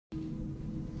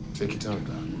Take your time,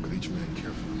 Doc. Look at each man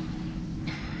carefully.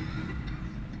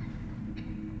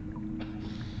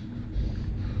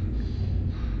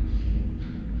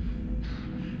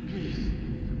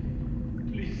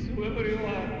 Please, whoever you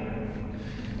are,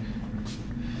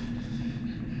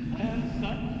 I am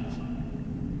son.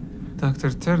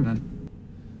 Dr. Turner.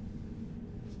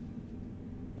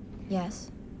 Yes.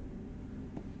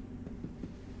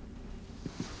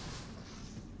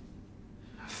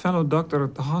 Fellow doctor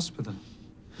at the hospital.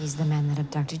 He's the man that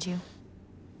abducted you?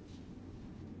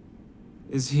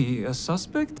 Is he a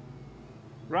suspect?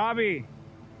 Robbie!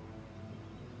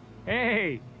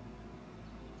 Hey!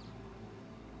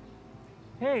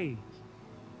 Hey!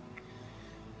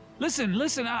 Listen,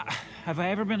 have I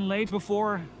ever been late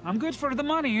before? I'm good for the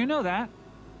money, you know that.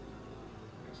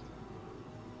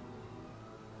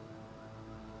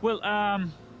 Well,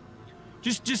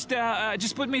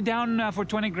 just put me down for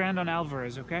 20 grand on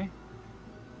Alvarez, okay?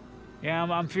 Yeah,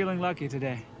 I'm feeling lucky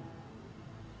today.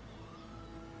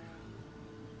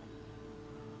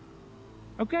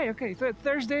 Okay,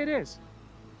 Thursday it is.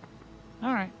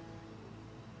 All right.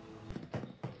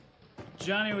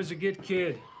 Johnny was a good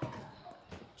kid.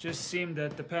 Just seemed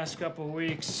that the past couple of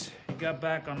weeks, he got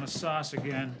back on the sauce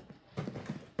again.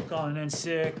 Calling in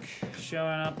sick,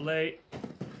 showing up late.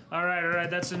 All right,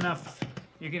 that's enough.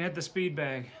 You can hit the speed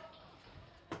bag.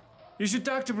 You should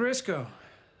talk to Briscoe.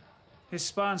 His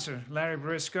sponsor, Larry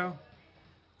Briscoe.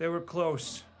 They were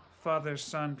close. Father,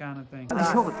 son kind of thing.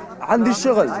 عندي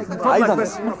شغل أيضا.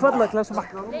 بس من فضلك لو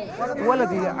سمحت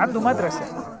ولدي عنده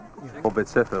مدرسة. وبيت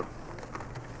سفر.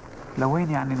 لوين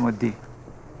يعني نوديه؟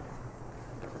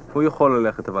 هو יכול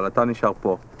ללכת אבל אתה נשאר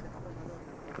פה.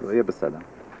 זה יהיה בסדר.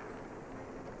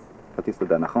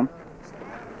 فتستدعى נכון?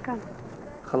 كان.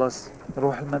 خلاص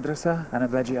روح المدرسة أنا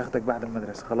باجي أخذك بعد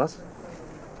المدرسة خلاص؟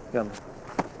 يلا.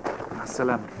 مع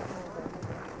السلامة.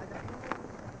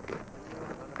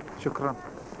 شكرا.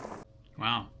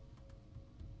 Wow.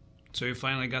 So you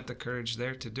finally got the courage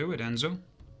there to do it, Enzo?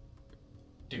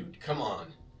 Dude, come on.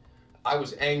 I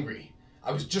was angry.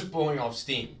 I was just blowing off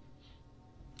steam.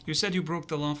 You said you broke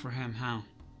the law for him. How?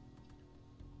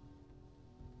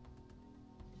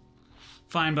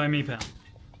 Fine by me, pal.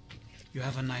 You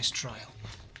have a nice trial.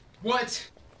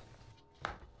 What?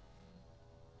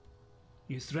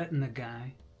 You threaten a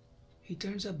guy, he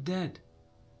turns up dead.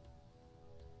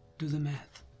 Do the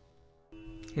math.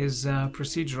 His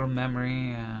procedural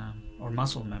memory, or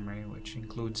muscle memory, which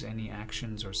includes any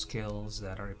actions or skills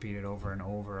that are repeated over and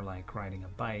over, like riding a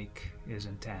bike, is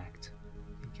intact,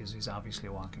 because he's obviously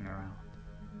walking around.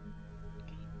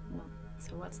 Well,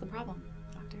 so what's the problem,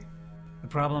 Doctor? The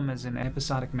problem is an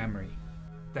episodic memory.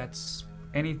 That's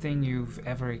anything you've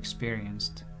ever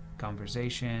experienced.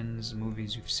 Conversations,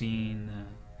 movies you've seen,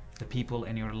 the people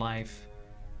in your life,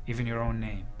 even your own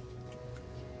name.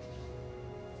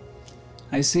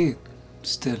 I see it,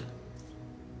 still.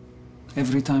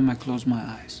 Every time I close my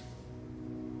eyes.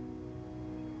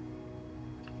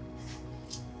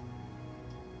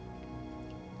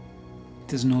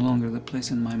 It is no longer the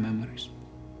place in my memories.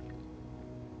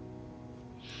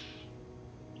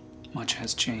 Much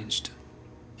has changed.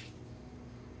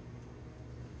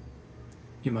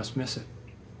 You must miss it.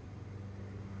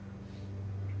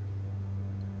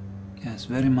 Yes,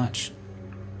 very much.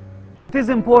 It is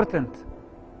important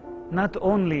not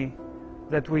only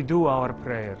that we do our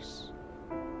prayers,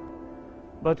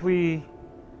 but we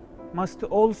must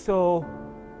also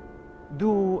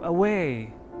do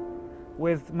away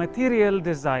with material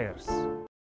desires.